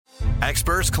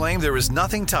Experts claim there is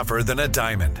nothing tougher than a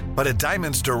diamond. But at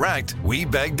Diamonds Direct, we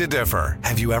beg to differ.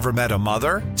 Have you ever met a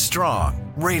mother?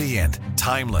 Strong, radiant,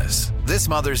 timeless. This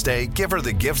Mother's Day, give her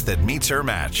the gift that meets her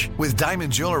match. With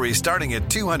diamond jewelry starting at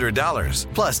 $200.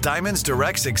 Plus Diamonds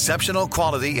Direct's exceptional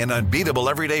quality and unbeatable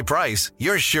everyday price,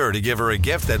 you're sure to give her a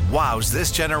gift that wows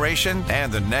this generation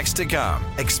and the next to come.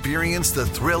 Experience the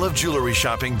thrill of jewelry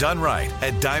shopping done right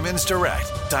at Diamonds Direct.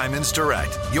 Diamonds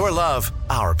Direct. Your love,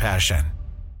 our passion.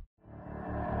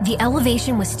 The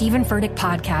Elevation with Stephen Furtick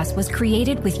podcast was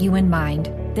created with you in mind.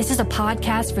 This is a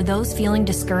podcast for those feeling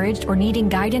discouraged or needing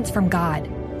guidance from God.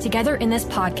 Together in this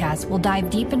podcast, we'll dive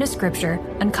deep into Scripture,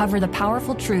 uncover the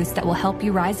powerful truths that will help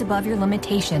you rise above your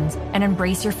limitations and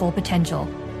embrace your full potential.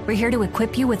 We're here to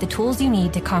equip you with the tools you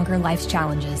need to conquer life's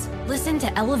challenges. Listen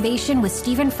to Elevation with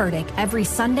Stephen Furtick every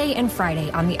Sunday and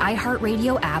Friday on the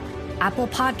iHeartRadio app, Apple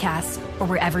Podcasts, or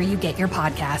wherever you get your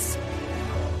podcasts.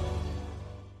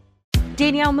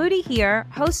 Danielle Moody here,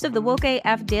 host of the Woke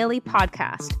AF Daily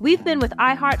podcast. We've been with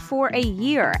iHeart for a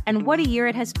year, and what a year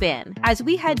it has been. As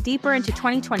we head deeper into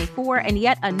 2024 and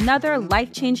yet another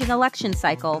life-changing election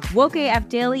cycle, Woke AF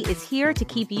Daily is here to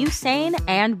keep you sane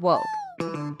and woke.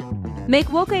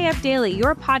 Make Woke AF Daily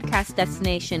your podcast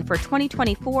destination for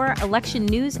 2024 election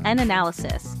news and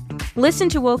analysis. Listen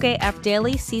to Woke AF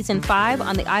Daily Season 5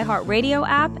 on the iHeartRadio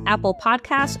app, Apple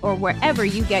Podcasts, or wherever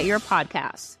you get your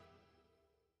podcasts.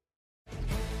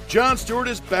 Jon Stewart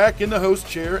is back in the host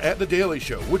chair at The Daily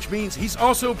Show, which means he's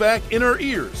also back in our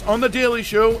ears on The Daily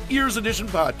Show Ears Edition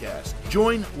podcast.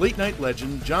 Join late-night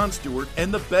legend Jon Stewart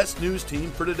and the best news team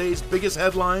for today's biggest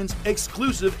headlines,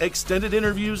 exclusive extended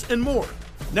interviews, and more.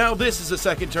 Now this is a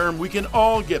second term we can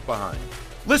all get behind.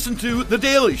 Listen to The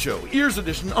Daily Show Ears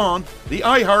Edition on the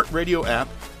iHeartRadio app,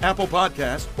 Apple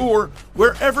Podcasts, or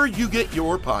wherever you get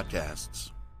your podcasts.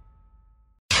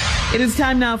 It is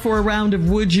time now for a round of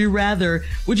Would You Rather.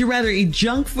 Would you rather eat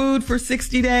junk food for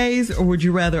 60 days or would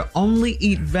you rather only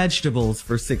eat vegetables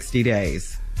for 60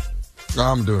 days?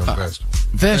 I'm doing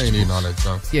vegetables. I ain't eating all that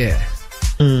junk. Yeah.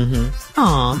 Mm-hmm.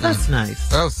 Aw, that's nice.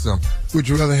 That's simple. Would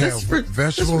you rather have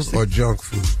vegetables or junk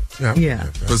food? Yeah.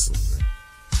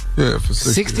 For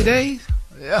 60 days?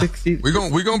 Yeah. 60. We're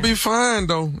gonna be fine,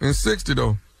 though, in 60,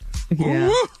 though. Yeah.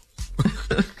 Ooh.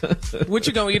 What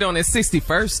you gonna eat on that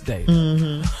 61st day?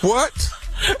 Mm-hmm. What?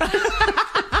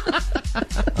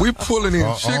 We pulling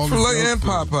in Chick-fil-A and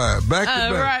Popeye back to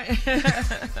back. Right.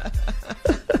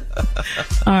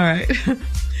 All right.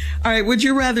 All right. Would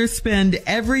you rather spend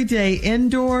every day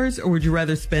indoors or would you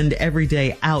rather spend every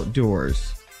day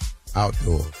outdoors?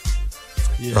 Outdoors.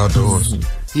 Yeah. Outdoors.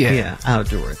 Mm-hmm. Yeah,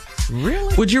 outdoors.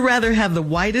 Really? Would you rather have the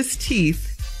whitest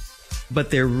teeth, but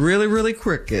they're really, really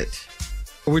crooked?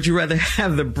 Or would you rather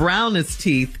have the brownest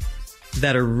teeth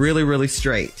that are really, really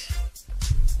straight?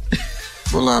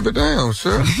 Well, I'll be damn,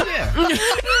 sure. Yeah.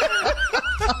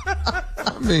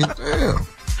 I mean, damn.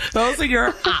 Those are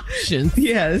your options.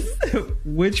 Yes.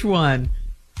 Which one?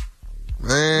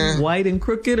 Man. White and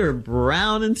crooked or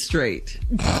brown and straight?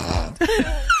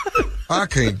 I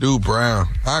can't do brown.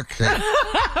 I can't.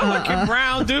 What can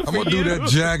brown do for I'm going to do that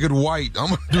jagged white. I'm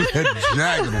going to do that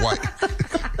jagged white.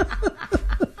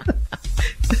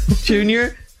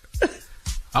 Junior?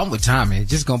 I'm with Tommy.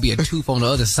 Just going to be a tooth on the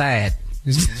other side.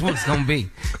 That's what it's going to be.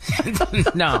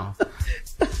 No.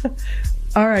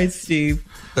 All right, Steve.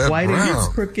 That white brown.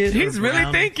 against crooked. He's really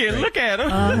thinking. Look at him.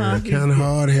 Kind of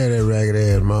hard to have that ragged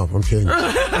ass mouth, I'm telling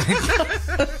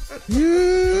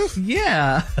you.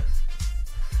 Yeah.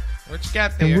 What you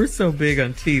got there? And we're so big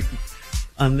on teeth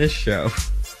on this show.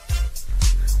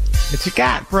 What you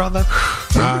got, brother?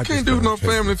 Man, you can't do no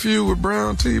Family Feud with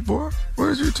brown teeth, boy.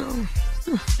 Where's you talking?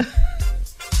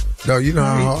 No, you know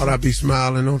how hard I be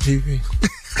smiling on TV?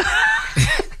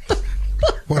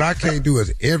 What I can't do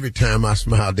is every time I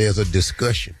smile, there's a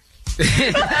discussion.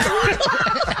 Did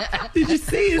you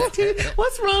see his teeth?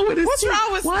 What's wrong with his teeth? What's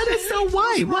wrong with Why they so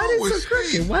white? Why they so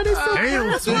crooked? Why they so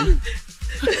Damn,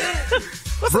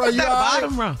 What's bro, that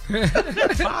bottom row?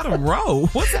 Bottom row?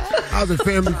 What's that? I was at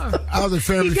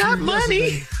Family He got Feud money.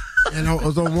 yesterday, and I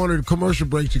was on one of the commercial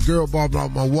breaks. The girl bought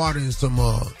out my water and some,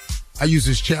 I use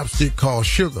this chapstick called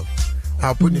Sugar.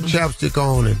 I put the chapstick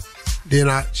on and then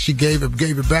she gave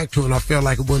it back to her and I felt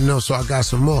like it wasn't enough, so I got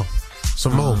some more.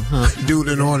 Dude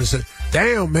in the order said,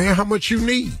 damn, man, how much you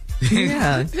need?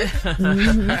 Yeah.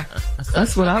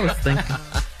 That's what I was thinking.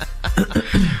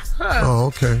 Oh,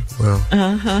 okay. Well,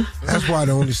 that's why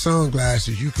the only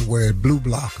sunglasses you can wear is blue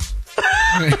blockers.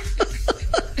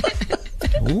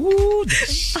 Ooh, the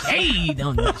shade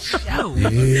on the show. Yeah,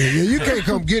 you can't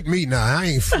come get me now. I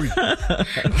ain't free.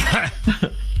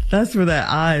 That's for that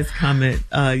eyes comment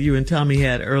you and Tommy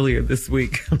had earlier this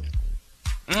week.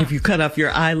 If you cut off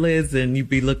your eyelids and you'd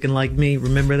be looking like me,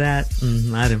 remember that?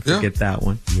 I didn't forget that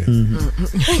one. Yeah.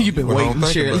 You've been waiting,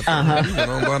 Shirley. You've been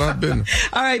on about our business.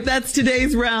 All right, that's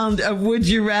today's round of Would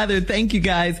You Rather. Thank you,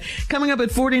 guys. Coming up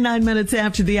at 49 minutes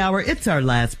after the hour, it's our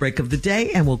last break of the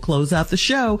day, and we'll close out the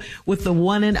show with the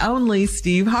one and only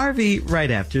Steve Harvey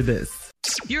right after this.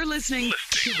 You're listening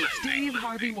to the Steve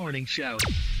Harvey Morning Show.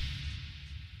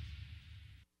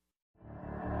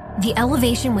 The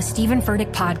Elevation with Stephen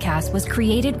Furtick podcast was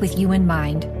created with you in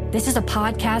mind. This is a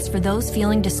podcast for those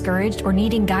feeling discouraged or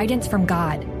needing guidance from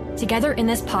God. Together in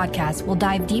this podcast, we'll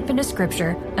dive deep into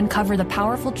scripture, uncover the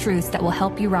powerful truths that will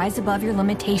help you rise above your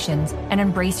limitations and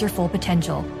embrace your full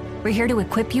potential. We're here to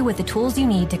equip you with the tools you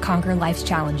need to conquer life's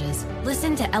challenges.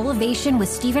 Listen to Elevation with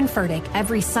Stephen Furtick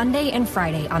every Sunday and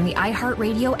Friday on the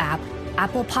iHeartRadio app,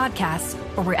 Apple Podcasts,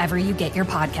 or wherever you get your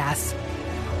podcasts.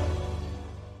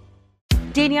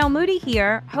 Danielle Moody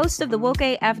here, host of the Woke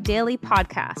AF Daily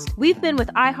podcast. We've been with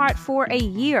iHeart for a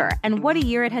year, and what a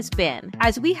year it has been.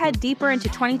 As we head deeper into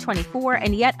 2024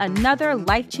 and yet another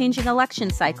life-changing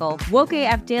election cycle, Woke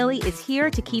AF Daily is here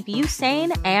to keep you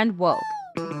sane and woke.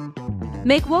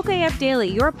 Make Woke AF Daily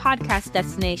your podcast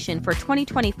destination for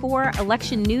 2024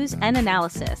 election news and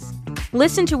analysis.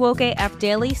 Listen to Woke AF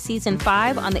Daily Season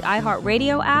 5 on the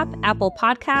iHeartRadio app, Apple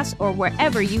Podcasts, or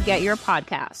wherever you get your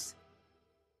podcasts.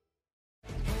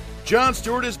 Jon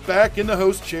Stewart is back in the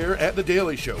host chair at The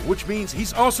Daily Show, which means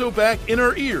he's also back in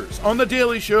our ears on The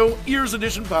Daily Show Ears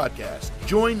Edition podcast.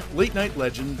 Join late-night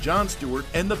legend Jon Stewart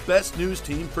and the best news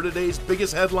team for today's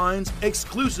biggest headlines,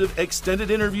 exclusive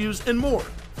extended interviews, and more.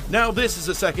 Now this is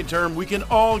a second term we can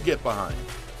all get behind.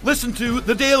 Listen to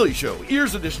The Daily Show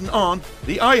Ears Edition on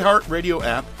the iHeartRadio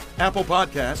app, Apple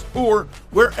Podcasts, or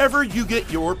wherever you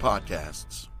get your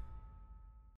podcasts.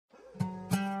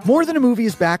 More Than a Movie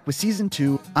is back with Season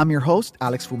 2. I'm your host,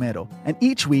 Alex Fumero, and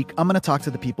each week I'm going to talk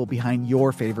to the people behind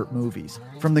your favorite movies.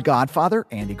 From The Godfather,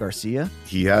 Andy Garcia.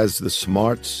 He has the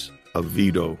smarts of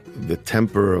Vito, the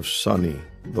temper of Sonny,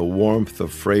 the warmth of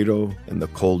Fredo, and the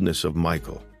coldness of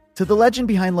Michael. To the legend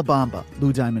behind La Bamba,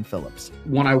 Lou Diamond Phillips.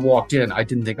 When I walked in, I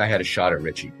didn't think I had a shot at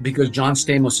Richie because John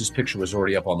Stamos' picture was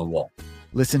already up on the wall.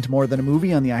 Listen to More Than a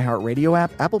Movie on the iHeartRadio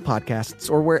app, Apple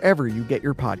Podcasts, or wherever you get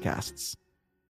your podcasts.